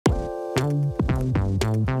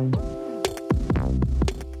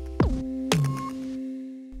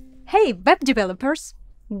Hey, web developers!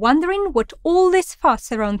 Wondering what all this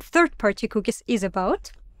fuss around third-party cookies is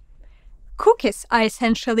about? Cookies are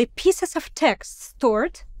essentially pieces of text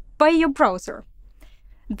stored by your browser.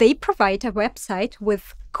 They provide a website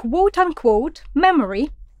with quote-unquote memory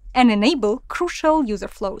and enable crucial user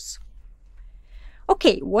flows.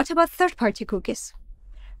 Okay, what about third-party cookies?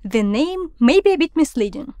 The name may be a bit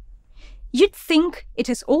misleading. You'd think it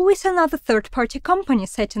is always another third-party company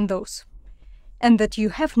setting those, and that you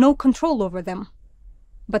have no control over them.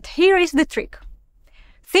 But here is the trick.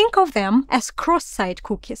 Think of them as cross-site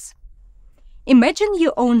cookies. Imagine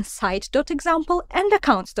you own site.example and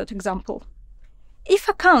accounts.example. If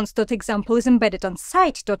accounts.example is embedded on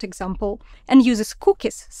site.example and uses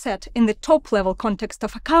cookies set in the top-level context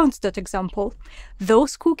of accounts.example,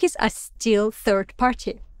 those cookies are still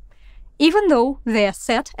third-party, even though they are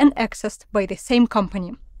set and accessed by the same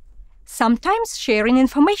company. Sometimes sharing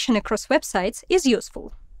information across websites is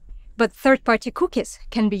useful, but third-party cookies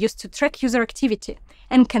can be used to track user activity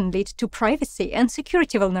and can lead to privacy and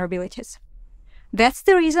security vulnerabilities. That's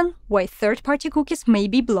the reason why third-party cookies may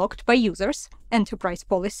be blocked by users, enterprise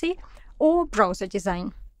policy, or browser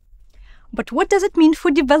design. But what does it mean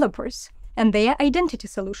for developers and their identity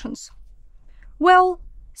solutions? Well,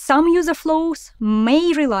 some user flows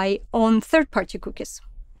may rely on third-party cookies.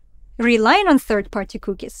 Relying on third-party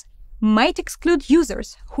cookies might exclude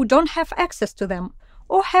users who don't have access to them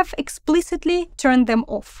or have explicitly turned them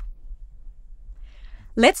off.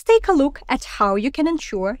 Let's take a look at how you can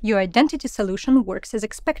ensure your identity solution works as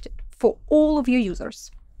expected for all of your users.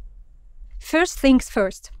 First things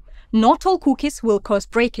first, not all cookies will cause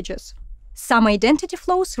breakages. Some identity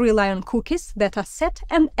flows rely on cookies that are set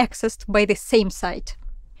and accessed by the same site.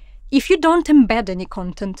 If you don't embed any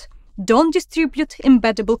content, don't distribute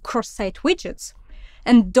embeddable cross-site widgets,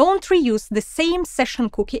 and don't reuse the same session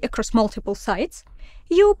cookie across multiple sites,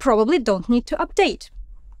 you probably don't need to update.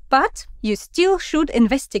 But you still should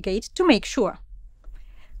investigate to make sure.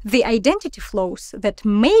 The identity flows that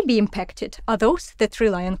may be impacted are those that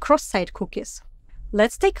rely on cross-site cookies.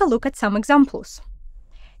 Let's take a look at some examples.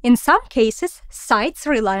 In some cases, sites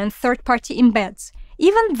rely on third-party embeds,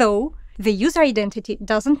 even though the user identity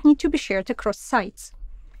doesn't need to be shared across sites.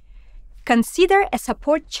 Consider a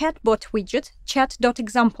support chatbot widget,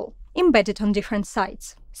 chat.example, embedded on different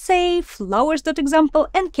sites, say flowers.example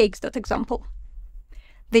and cakes.example.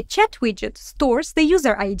 The chat widget stores the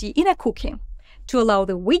user ID in a cookie to allow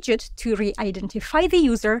the widget to re-identify the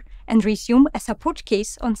user and resume a support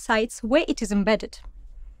case on sites where it is embedded.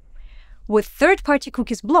 With third-party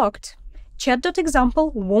cookies blocked,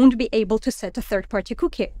 chat.example won't be able to set a third-party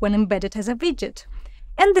cookie when embedded as a widget,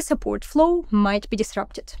 and the support flow might be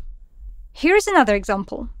disrupted. Here's another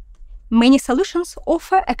example. Many solutions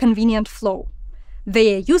offer a convenient flow.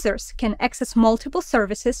 Their users can access multiple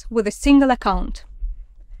services with a single account.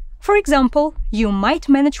 For example, you might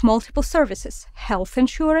manage multiple services, health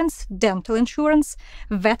insurance, dental insurance,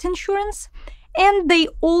 vet insurance, and they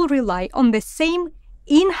all rely on the same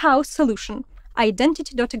in-house solution,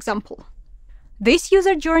 identity.example. This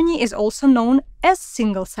user journey is also known as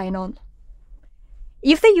single sign-on.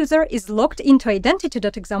 If the user is logged into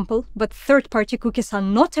identity.example, but third-party cookies are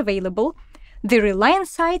not available, the reliant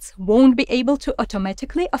sites won't be able to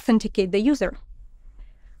automatically authenticate the user.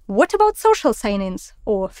 What about social sign-ins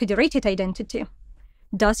or federated identity?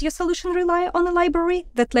 Does your solution rely on a library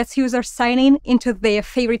that lets users sign in into their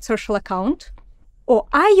favorite social account? Or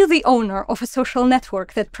are you the owner of a social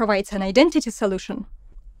network that provides an identity solution?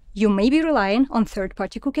 You may be relying on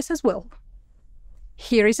third-party cookies as well.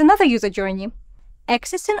 Here is another user journey.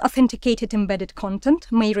 Accessing authenticated embedded content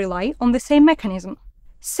may rely on the same mechanism.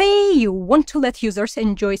 Say you want to let users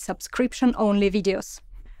enjoy subscription-only videos.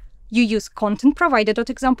 You use content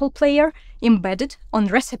provider.example player embedded on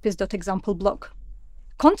recipes.example block.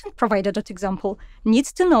 Content provider.example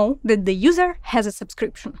needs to know that the user has a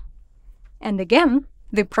subscription. And again,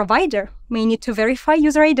 the provider may need to verify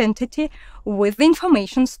user identity with the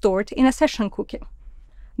information stored in a session cookie.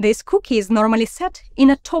 This cookie is normally set in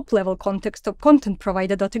a top-level context of content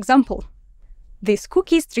provider.example. This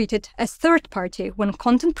cookie is treated as third-party when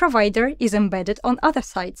content provider is embedded on other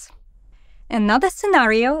sites. Another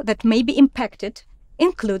scenario that may be impacted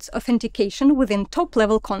includes authentication within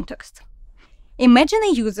top-level context. Imagine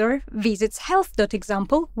a user visits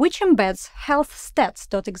health.example, which embeds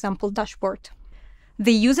healthstats.example dashboard.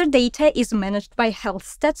 The user data is managed by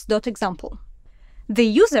healthstats.example. The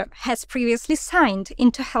user has previously signed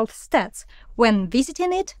into healthstats when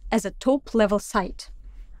visiting it as a top-level site.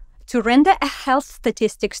 To render a health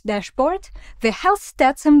statistics dashboard, the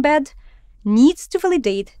healthstats embed needs to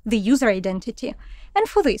validate the user identity, and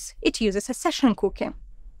for this, it uses a session cookie.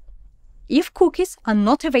 If cookies are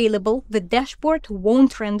not available, the dashboard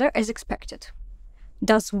won't render as expected.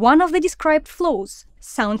 Does one of the described flows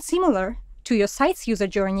sound similar to your site's user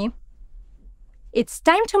journey? It's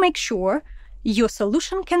time to make sure your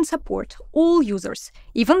solution can support all users,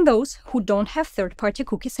 even those who don't have third-party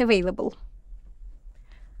cookies available.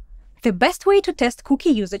 The best way to test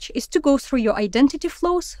cookie usage is to go through your identity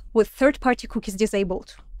flows with third-party cookies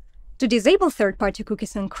disabled. To disable third-party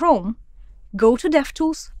cookies in Chrome, go to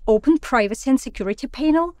DevTools, open Privacy and Security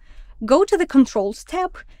panel, go to the Controls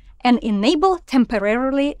tab, and enable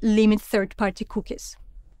Temporarily Limit Third-Party Cookies.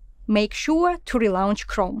 Make sure to relaunch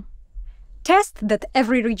Chrome. Test that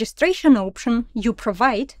every registration option you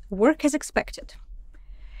provide works as expected.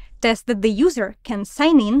 Test that the user can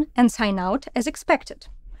sign in and sign out as expected,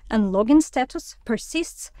 and login status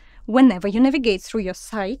persists whenever you navigate through your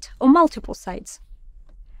site or multiple sites.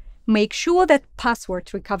 Make sure that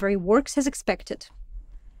password recovery works as expected.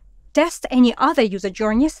 Test any other user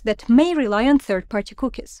journeys that may rely on third-party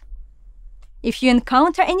cookies. If you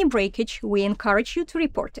encounter any breakage, we encourage you to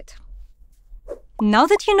report it. Now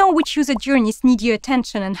that you know which user journeys need your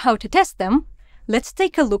attention and how to test them, let's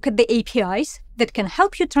take a look at the APIs that can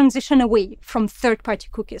help you transition away from third-party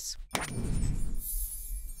cookies.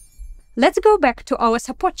 Let's go back to our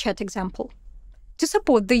support chat example. To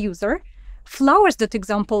support the user,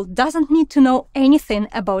 flowers.example doesn't need to know anything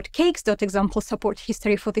about cakes.example support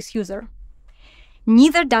history for this user.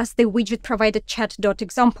 Neither does the widget provided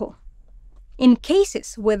chat.example. In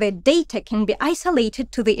cases where the data can be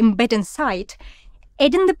isolated to the embedding site,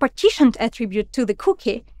 adding the partitioned attribute to the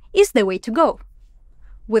cookie is the way to go.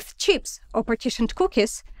 With chips or partitioned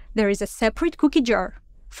cookies, there is a separate cookie jar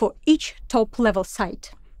for each top-level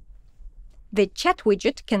site. The chat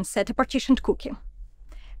widget can set a partitioned cookie.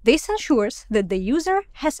 This ensures that the user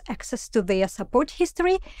has access to their support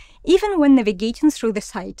history even when navigating through the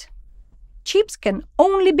site. Chips can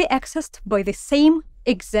only be accessed by the same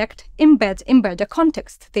exact embedder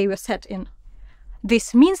context they were set in.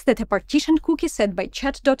 This means that a partitioned cookie set by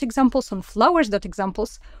chat.examples on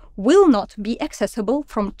flowers.examples will not be accessible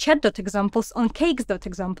from chat.examples on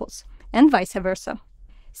cakes.examples, and vice versa.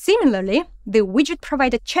 Similarly, the widget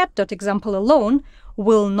provided chat.example alone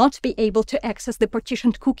will not be able to access the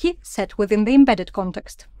partitioned cookie set within the embedded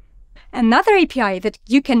context. Another API that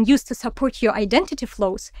you can use to support your identity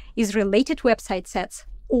flows is Related Website Sets,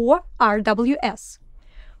 or RWS.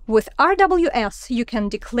 With RWS, you can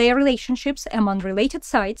declare relationships among related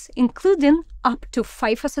sites, including up to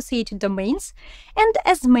 5 associated domains and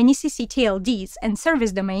as many ccTLDs and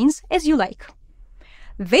service domains as you like.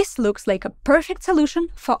 This looks like a perfect solution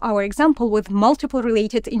for our example with multiple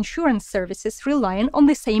related insurance services relying on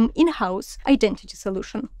the same in-house identity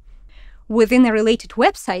solution. Within a related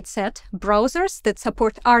website set, browsers that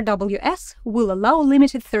support RWS will allow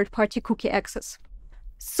limited third-party cookie access.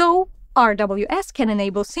 So, RWS can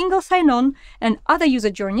enable single sign-on and other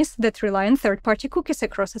user journeys that rely on third-party cookies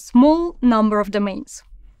across a small number of domains.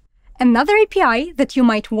 Another API that you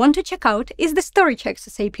might want to check out is the Storage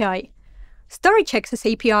Access API. Storage Access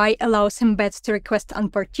API allows embeds to request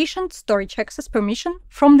unpartitioned storage access permission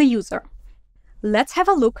from the user. Let's have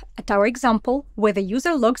a look at our example where the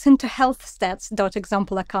user logs into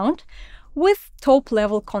healthstats.example account with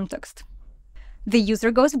top-level context. The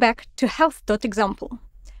user goes back to health.example.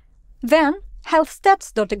 Then,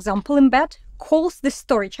 healthstats.example embed calls the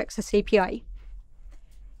Storage Access API.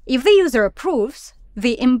 If the user approves,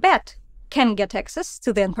 the embed can get access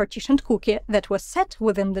to the unpartitioned cookie that was set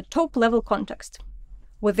within the top-level context.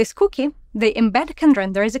 With this cookie, the embed can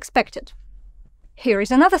render as expected. Here is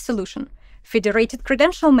another solution, Federated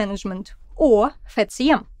Credential Management, or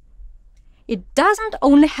FedCM. It doesn't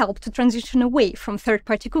only help to transition away from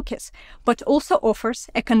third-party cookies, but also offers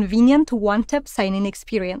a convenient one-tap sign-in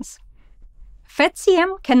experience.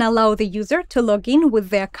 FedCM can allow the user to log in with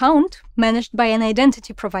the account managed by an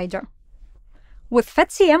identity provider. With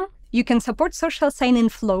FedCM, you can support social sign-in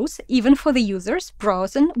flows even for the users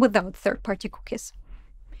browsing without third-party cookies.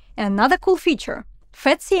 Another cool feature,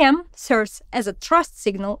 FedCM serves as a trust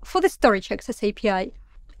signal for the Storage Access API.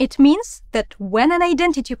 It means that when an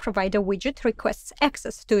identity provider widget requests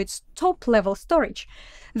access to its top-level storage,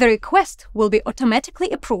 the request will be automatically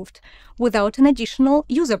approved without an additional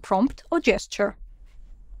user prompt or gesture.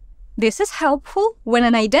 This is helpful when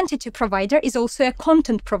an identity provider is also a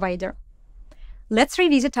content provider. Let's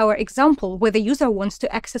revisit our example where the user wants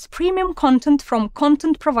to access premium content from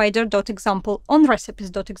contentprovider.example on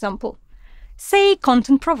recipes.example. Say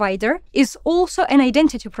content provider is also an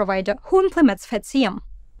identity provider who implements FedCM.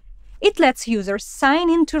 It lets users sign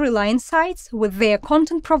into Reliance sites with their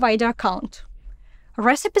content provider account.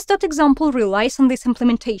 Recipes.example relies on this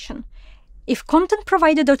implementation. If content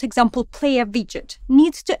provider.example player widget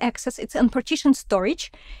needs to access its unpartitioned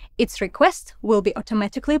storage, its request will be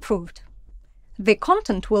automatically approved. The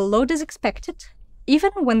content will load as expected,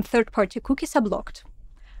 even when third-party cookies are blocked.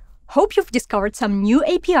 Hope you've discovered some new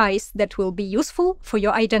APIs that will be useful for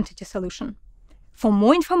your identity solution. For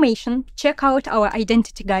more information, check out our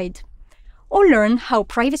identity guide, or learn how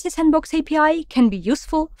Privacy Sandbox API can be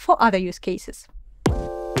useful for other use cases.